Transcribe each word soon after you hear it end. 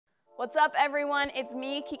What's up, everyone? It's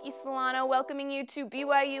me, Kiki Solano, welcoming you to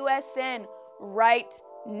BYUSN right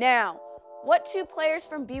now. What two players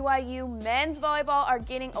from BYU men's volleyball are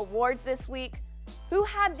getting awards this week? Who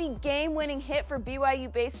had the game-winning hit for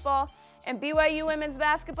BYU Baseball? And BYU Women's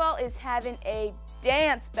Basketball is having a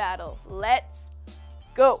dance battle. Let's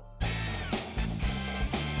go.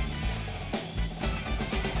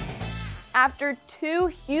 After two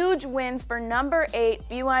huge wins for number 8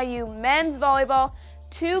 BYU men's volleyball,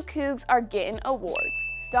 two Cougs are getting awards.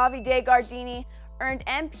 Davide Gardini earned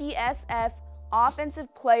MPSF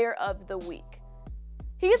Offensive Player of the Week.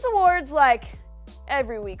 He gets awards like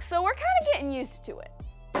every week, so we're kind of getting used to it.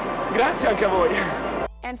 Grazie anche a voi.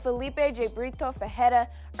 And Felipe J. Brito Fejera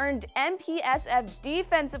earned MPSF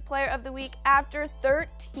Defensive Player of the Week after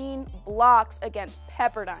 13 blocks against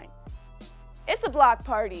Pepperdine. It's a block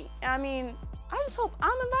party. I mean, I just hope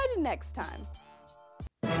I'm invited next time.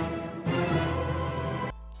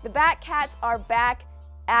 The Batcats are back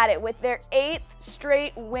at it with their 8th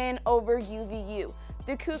straight win over UVU.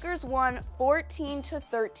 The Cougars won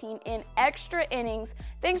 14-13 in extra innings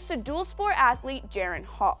thanks to dual sport athlete Jaren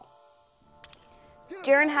Hall.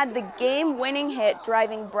 Jaren had the game-winning hit,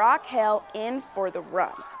 driving Brock Hale in for the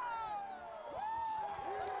run.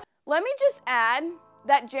 Let me just add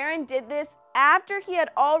that Jaren did this after he had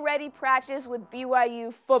already practiced with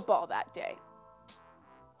BYU football that day.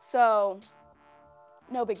 So,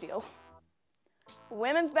 no big deal.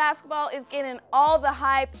 Women's basketball is getting all the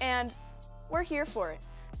hype, and we're here for it.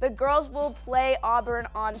 The girls will play Auburn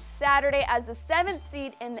on Saturday as the 7th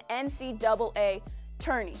seed in the NCAA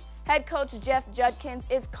tourney. Head coach Jeff Judkins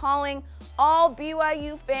is calling all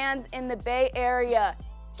BYU fans in the Bay Area,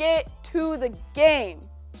 get to the game.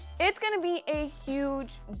 It's going to be a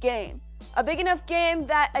huge game. A big enough game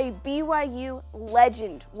that a BYU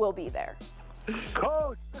legend will be there.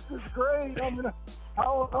 Coach, this is great.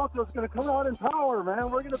 Palo Alto's going to come out in power, man.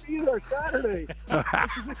 We're going to be there Saturday. This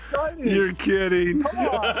is exciting. You're kidding. Come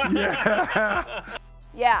on. Yeah.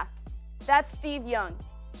 Yeah, that's Steve Young.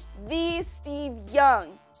 The Steve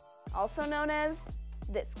Young, also known as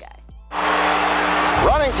this guy.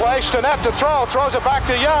 Running play, Stinnett to throw, throws it back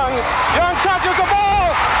to Young. Young touches the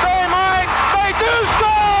ball. They do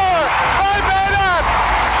score. They made it.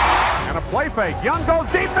 And a play fake. Young goes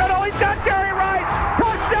deep middle. He's got Jerry Rice.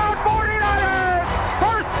 Touchdown 49ers.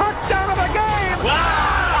 First touchdown of the game.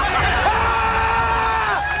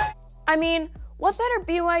 I mean, what better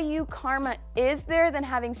BYU karma is there than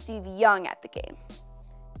having Steve Young at the game?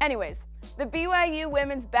 Anyways, the BYU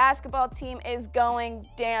women's basketball team is going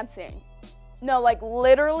dancing. No, like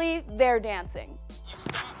literally, they're dancing.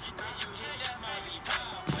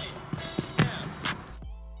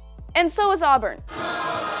 And so is Auburn.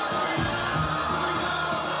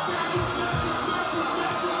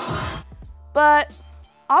 But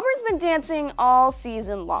Auburn's been dancing all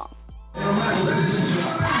season long.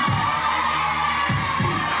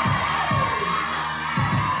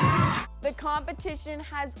 The competition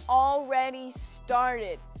has already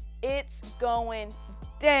started. It's going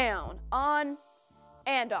down on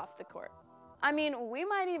and off the court. I mean, we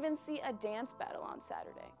might even see a dance battle on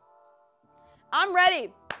Saturday. I'm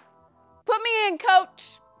ready. Put me in,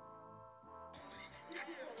 coach.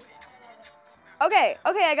 Okay,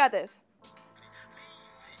 I got this.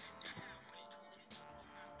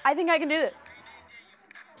 I think I can do this.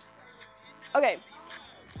 Okay,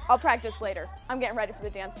 I'll practice later. I'm getting ready for the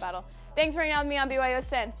dance battle. Thanks for hanging out with me on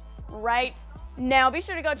BYUSN right now. Be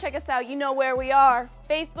sure to go check us out. You know where we are.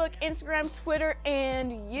 Facebook, Instagram, Twitter,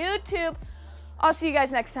 and YouTube. I'll see you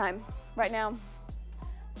guys next time. Right now,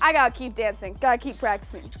 I gotta keep dancing. Gotta keep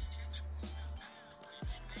practicing.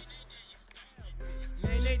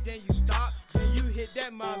 Then you stop, then you hit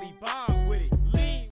that Molly Bob.